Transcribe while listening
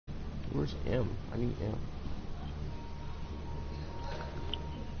Where's M? I need M.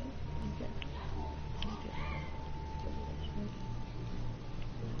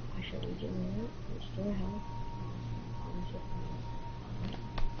 I should be getting it. Restore health.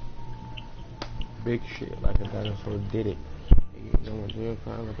 Big shit, like a dinosaur did it. No one did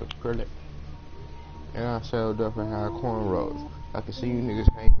kind of like acrylic. And I settled up and had cornrows. I can see you niggas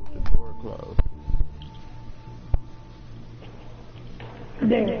hang with the door closed.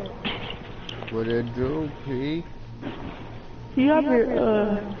 There. What it do, P? You have your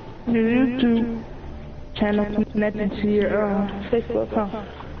YouTube channel connected to your Facebook, huh?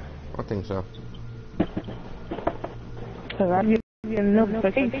 I think so. Cause I get a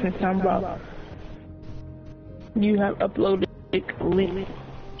notification something about you have uploaded a link.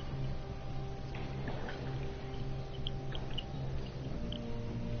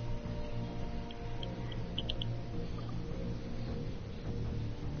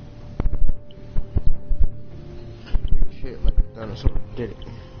 Shit, like a dinosaur did it.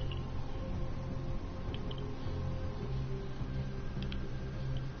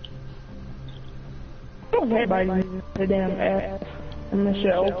 Everybody uses the damn app. I miss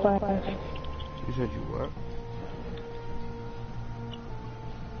your old class. You said you what?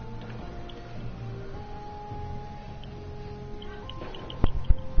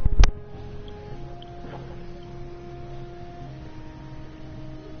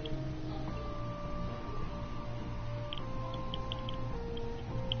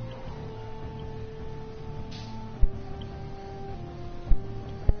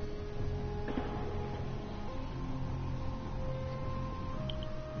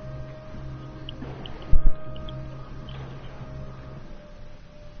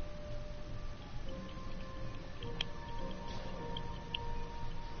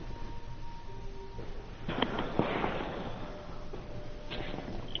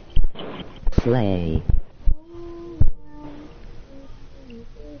 Play.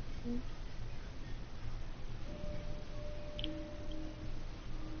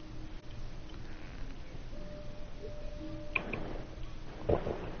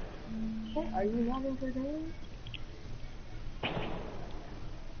 Are you not entertained? I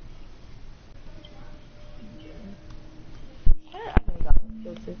think that was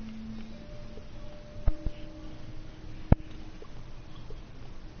Joseph.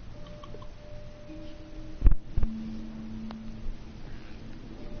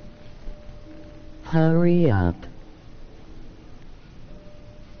 Hurry up.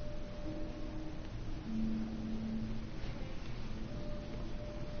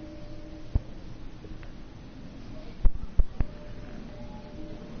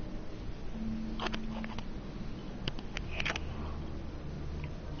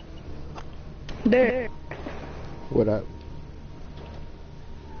 There. What up?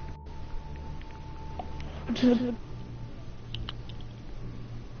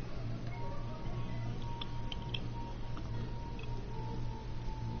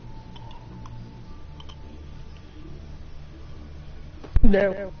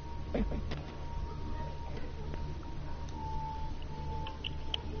 There. You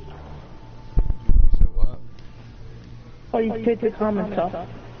said what? Oh, you pick the comments off.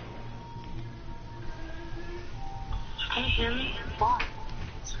 Can you hear me? What?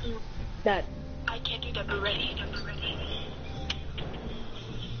 That. I can't do that already.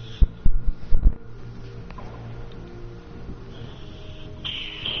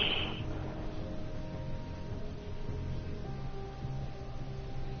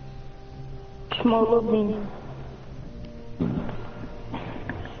 Small little bean.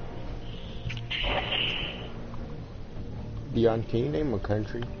 Dion, can you name a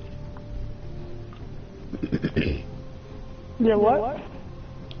country? Yeah, what?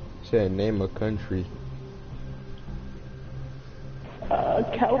 Said name a country.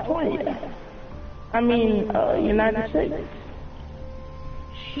 California. I mean, United States.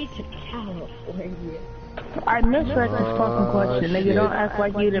 She's a California. I misread this fucking question, nigga. Shit. Don't act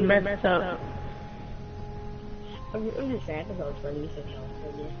like you done messed up. I'm just saying, I thought it was funny you said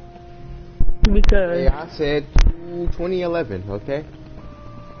California. Because Hey, I said 2011, okay?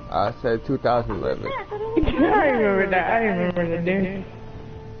 I said 2011. I remember that. I remember that, dude.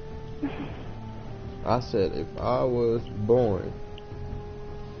 I said if I was born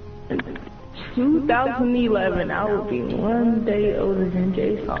 2011, I would be one day older than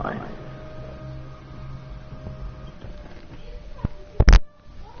Jason.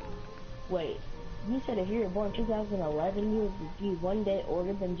 Wait, you said if you were born 2011, you would be one day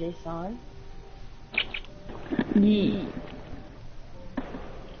older than Jason? Yeah.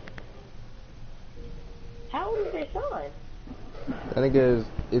 How old is Jason? That nigga is,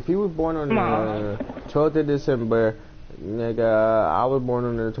 if he was born on the 12th of December, nigga, I was born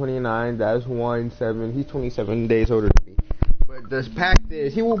on the 29th, that's 1-7, he's 27 days older than me. But the fact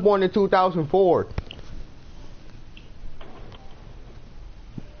is, he was born in 2004.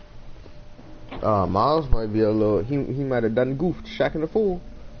 Miles might be a little, he might have done goofed, shacking the fool.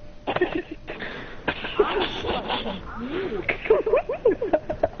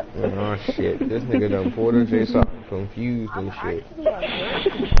 Oh shit, this nigga done pulled a Jason confused and shit.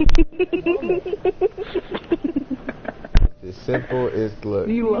 It's simple as look.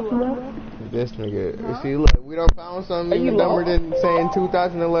 You lost love? This nigga, see look, we done found something even dumber than saying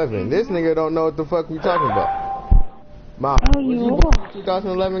 2011. This nigga don't know what the fuck we talking about. Mom, was you born in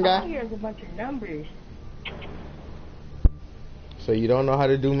 2011 guy? Here's a bunch of numbers. So you don't know how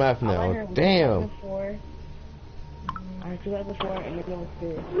to do math now. Damn. 2004 and then it was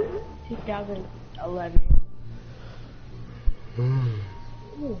to 2011. Oh,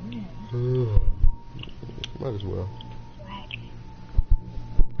 man. Might as well.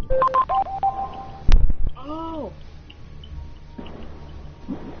 Oh!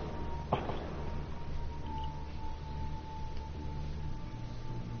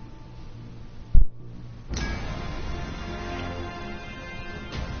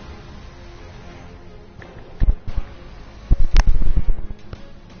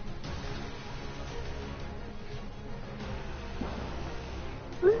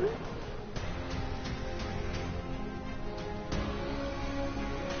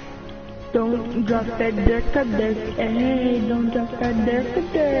 Don't drop that dirt, hey, don't drop that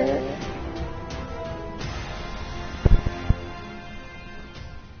dirt.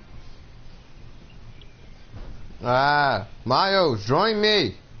 Miles, join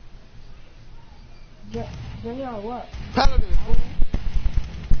me. Join on what? Paladins.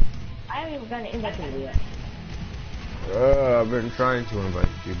 I haven't even gotten an invite to you yet. I've been trying to invite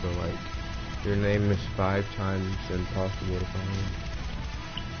you, but like, your name is 5 times impossible to find.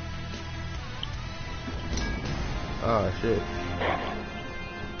 Oh shit.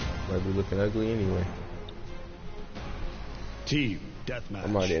 Might be looking ugly anyway. Team deathmatch.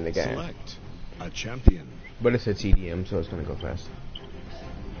 I'm already in the game. Select a champion. But it's a TDM, so it's gonna go fast.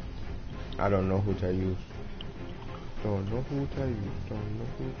 I don't know who to use. Don't know who to use. Don't know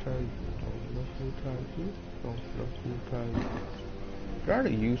who to use. Don't know who to use. Don't know who to use. Did I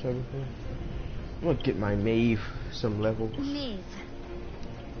already use everything? I'm gonna get my Maeve some levels. Maeve.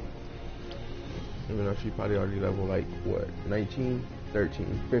 Even though she probably already level like what? 19,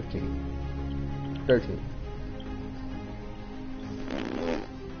 13, 15, 13.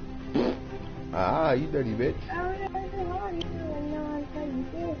 Ah, you dirty bitch.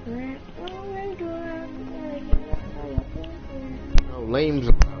 No lames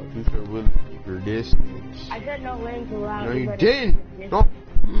allowed. You should really keep your distance. I said no lanes allowed. No, you didn't. Don't.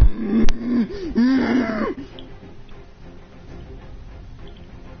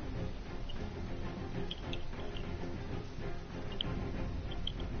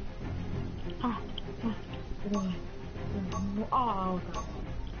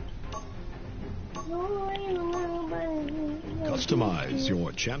 Customize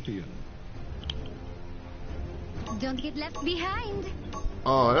your champion. Don't get left behind.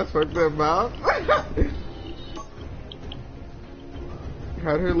 Oh, that's fucked up, Miles.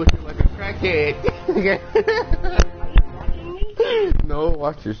 Had her looking like a crackhead. No,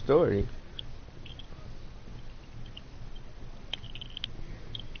 watch your story.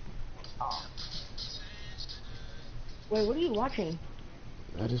 Wait, what are you watching?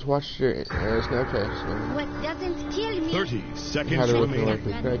 I just watched your Snapchat. So. What doesn't kill me? 30 Had seconds her looking like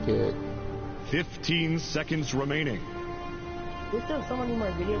remaining. a crackhead. 15 seconds remaining. There's still so many more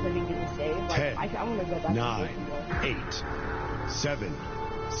videos I didn't get to save. Like, 10, I want to go back 9, to this 8, 7,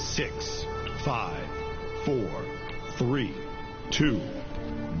 6, 5, 4, 3, 2,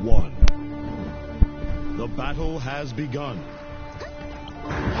 1. The battle has begun.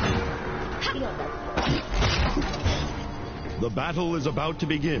 The battle is about to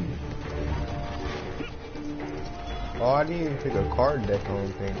begin. Oh, I didn't even take a card deck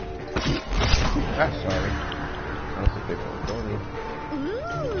on thing. Ah, sorry. I was a big one, don't you?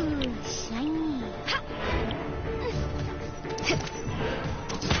 Ooh, shiny.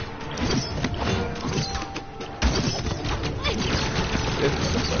 This is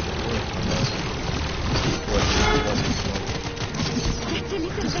That's a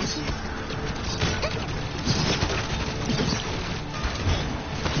little better.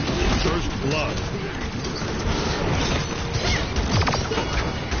 First blood.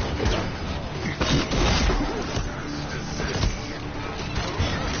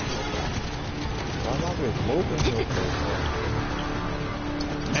 I'm not even moving so quick.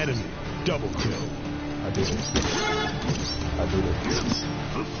 Enemy double kill. I do this. I do this.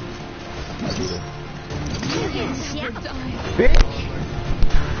 I do this. Bitch!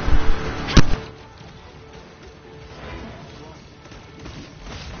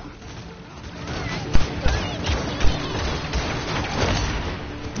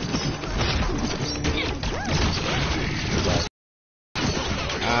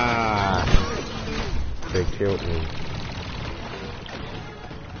 Ah, they killed me.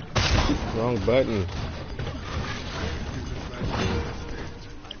 Wrong button.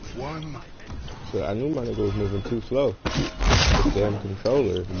 So I knew my nigga was moving too slow. The damn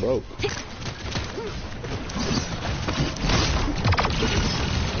controller is broke.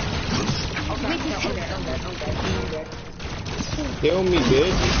 Kill me,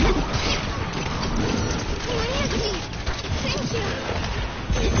 bitch.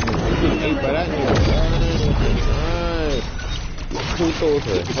 Hey, but I need Putos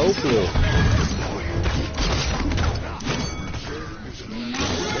are hopeless.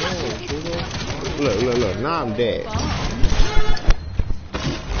 Look, now I'm dead.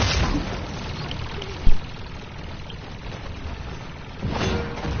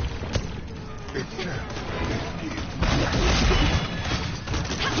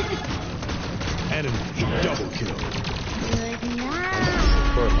 Enemy double kill.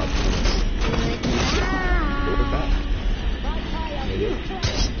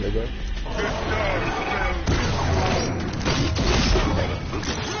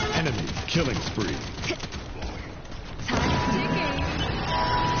 Enemy killing spree.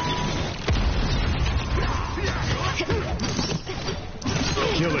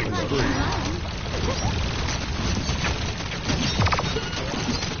 Killing spree.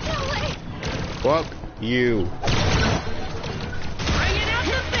 Fuck you.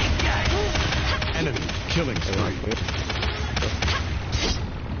 Enemy killing spree.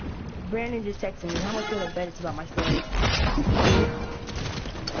 Brandon just texted me. How much do I bet it's about my story?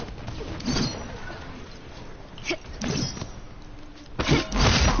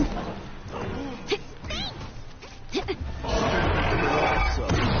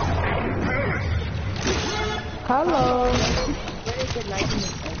 Hello. Very good night.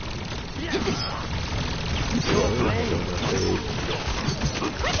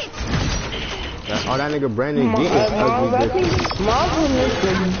 All that nigga Brandon getting is ugly. I think Marvin is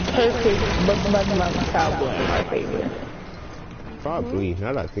the perfect but cowboy, my favorite. Probably.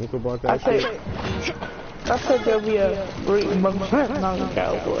 Now that I think about that I said there'll be a great mountain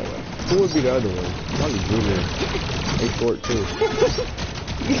cowboy. Who would be the other one? Probably Junior. They short too.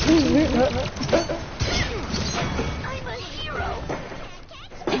 I'm a hero.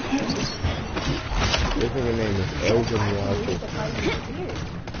 This nigga name is Elgin Walker.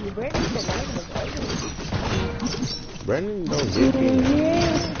 Brandon don't get me.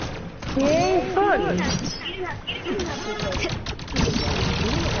 He ain't fun.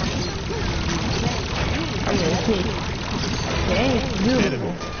 I mean, he ain't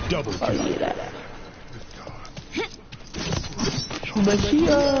beautiful. Double I'll kill. say that. But she, I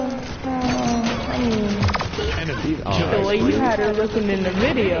mean, Enemy the killing way you spree. had her looking in the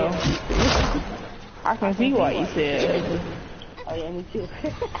video, I can see why you said. Oh yeah, me too.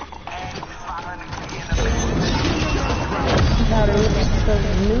 How to look at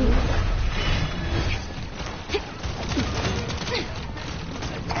something new.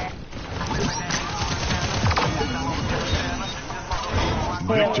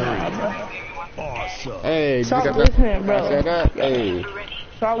 Victory. Awesome. Hey, you Stop got listening, bro. I said that? Hey.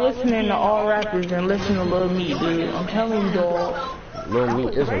 Stop listening to all rappers and listen to Lil Meat, dude. I'm telling you, dog. Lil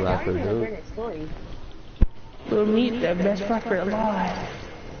Meat is a rapper, dude. Brandon's story. Lil Meat, the best rapper alive.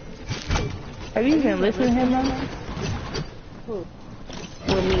 Have you even listened to him, man? Who?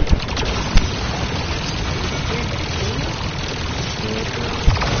 Lil Meat.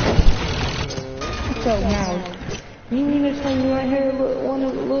 So now, you mean to tell me you want to hear one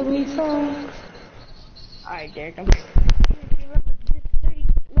of the Lil Meat songs? Alright, Derek, I'm remember this 30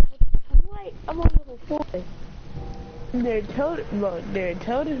 level. What? I'm on level 4. They told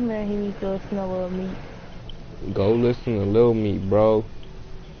this man he needs to listen to Lil Meat. Go listen to Lil Meat, bro.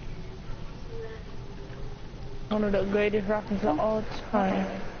 One of the greatest rappers of all time.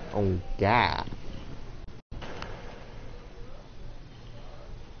 Oh, God.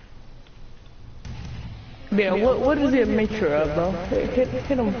 Yeah, what is it a mixture of, bro? Hit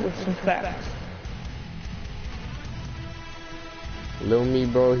him with some facts. Lil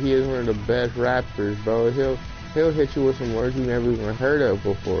Meat, bro, he is one of the best rappers, bro. He'll hit you with some words you never even heard of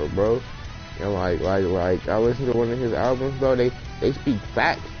before, bro. You know, like I listened to one of his albums, bro. They speak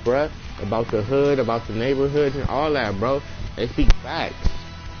facts, bro, about the hood, about the neighborhood, and all that, bro. They speak facts.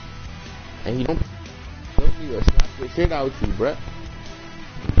 and he don't pussy or slap the shit out you, bruh.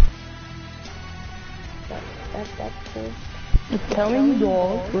 That's cool. Telling you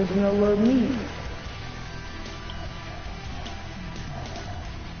dogs was no love me.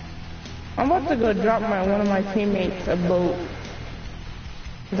 I'm about to go drop one of my teammates a boat.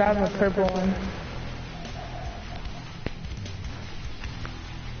 'Cause I have a purple one.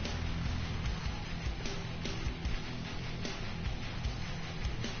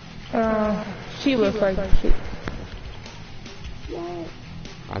 She looks like she.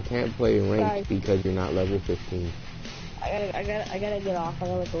 I can't play ranked because you're not level 15. I gotta get off. I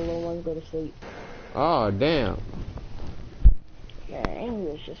gotta let the little ones go to sleep. Oh, damn. Yeah, Amy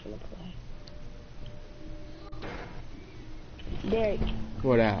was just gonna play. Derek.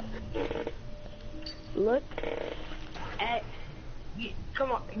 What out? Look at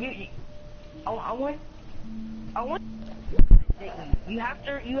come on, I want you have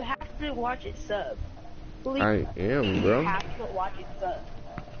to watch it sub. Please. I am, bro. You have to watch it sub.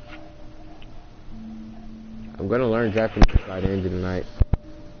 I'm gonna learn Japanese by the end of the night.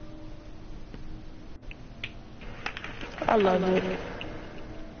 I love it.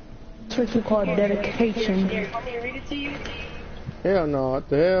 It's what you call dedication. Derek, want me to read it to you? Hell no, what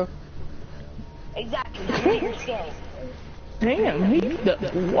the hell? Exactly. Read your skills. Damn, he's the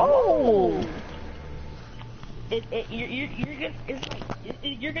whoa. You're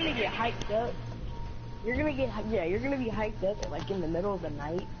gonna get hyped up. You're gonna be hyped up like in the middle of the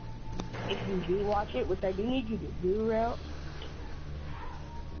night. If you do watch it, which I do need you to do, Ralph.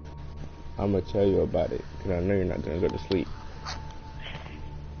 I'm gonna tell you about it, cause I know you're not gonna go to sleep.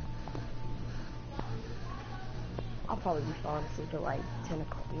 I'll probably be falling asleep at like 10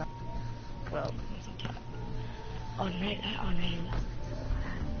 o'clock. No, 12. All night.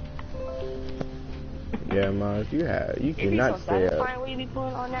 Yeah, man, you cannot so stay up. satisfying when you be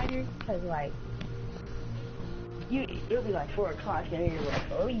pulling all night here, cause like, it'll be like 4 o'clock and you're like,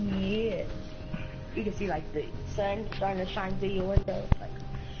 oh yeah. You can see like the sun starting to shine through your window. It's like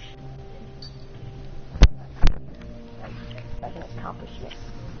that's an accomplishment.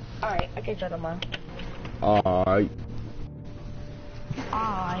 Alright, I can shut them on. Alright.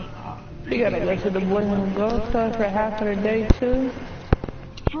 You gotta go to the Boys and Girls Club for half of the day too.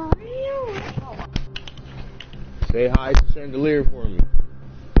 For real? Say hi to Chandelier for me.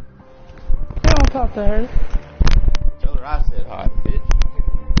 Don't talk to her. Tell her I said hi, bitch.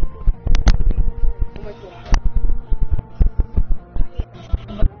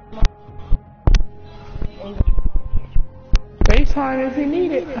 FaceTime if you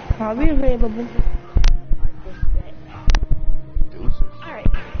need it. I'll be available. Alright,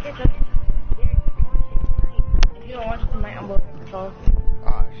 if you don't watch it tonight, I'm going to phone.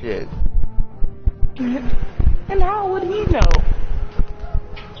 Ah, shit. And how would he know?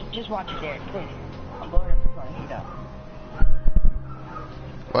 Just watch it there, please. I'm blowing up the phone, you know.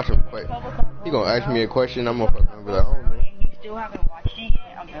 Watch him quick. He gonna ask me a question, I'm gonna fucking be like, oh no. And you still haven't watched it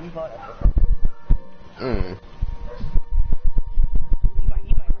yet, I'm gonna blow it up the phone. You might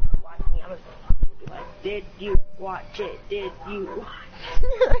have to watch me. I'm gonna be like, did you watch it? Did you watch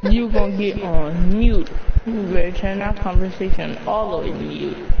it? You gonna get on mute. You better turn that conversation all the way to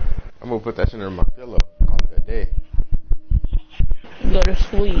mute. I'm gonna put that shit under my pillow. Call it a day. Go to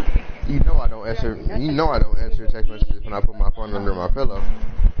sleep. You know I don't answer text messages when I put my phone under my pillow.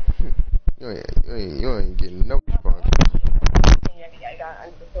 You ain't getting no response. I got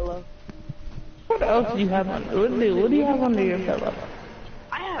under the pillow. What else do you have under? What do you have under your pillow?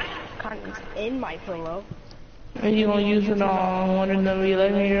 I have condoms in my pillow. And you gonna use it on one of them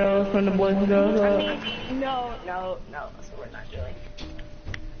 11-year-olds from the Boys and Girls I Club? mean, no, that's what we're not doing.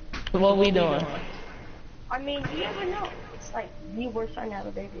 What we doing? I mean, you never know. It's like, we're starting to have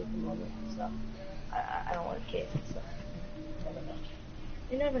a baby at the moment, so I don't want a kid, so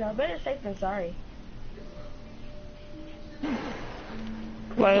you never know. Better safe than sorry.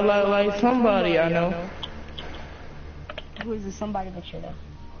 Like somebody I know. Who is this somebody that you know?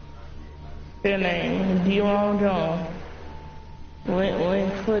 Their name, D-Ron John.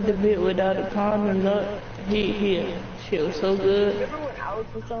 Went for the bit without a condom, look, he shit was so good. Remember when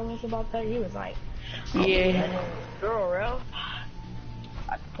Alex was telling us about that? He was like, Yeah. girl, real?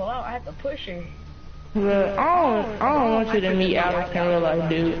 I could pull out, I had to push her. But I don't want you to meet Alex in real life,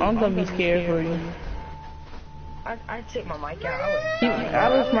 dude. I'm gonna be scared for you. I took my mic out.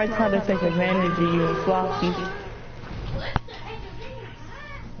 Alex might try to take advantage of you and flop you.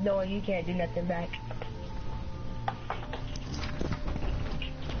 No, you can't do nothing back.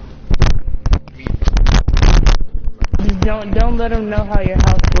 Don't let him know how your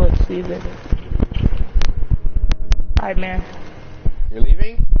house looks either. Alright, man. You're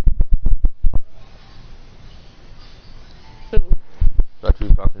leaving?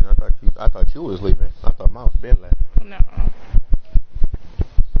 I thought you was leaving. I thought Mouse been left. No.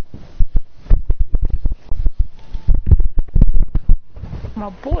 My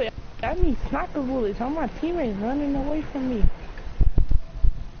boy, I need sniper bullets. All my teammates running away from me.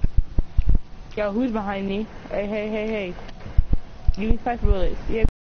 Yo, who's behind me? Hey. Give me sniper bullets. Yeah.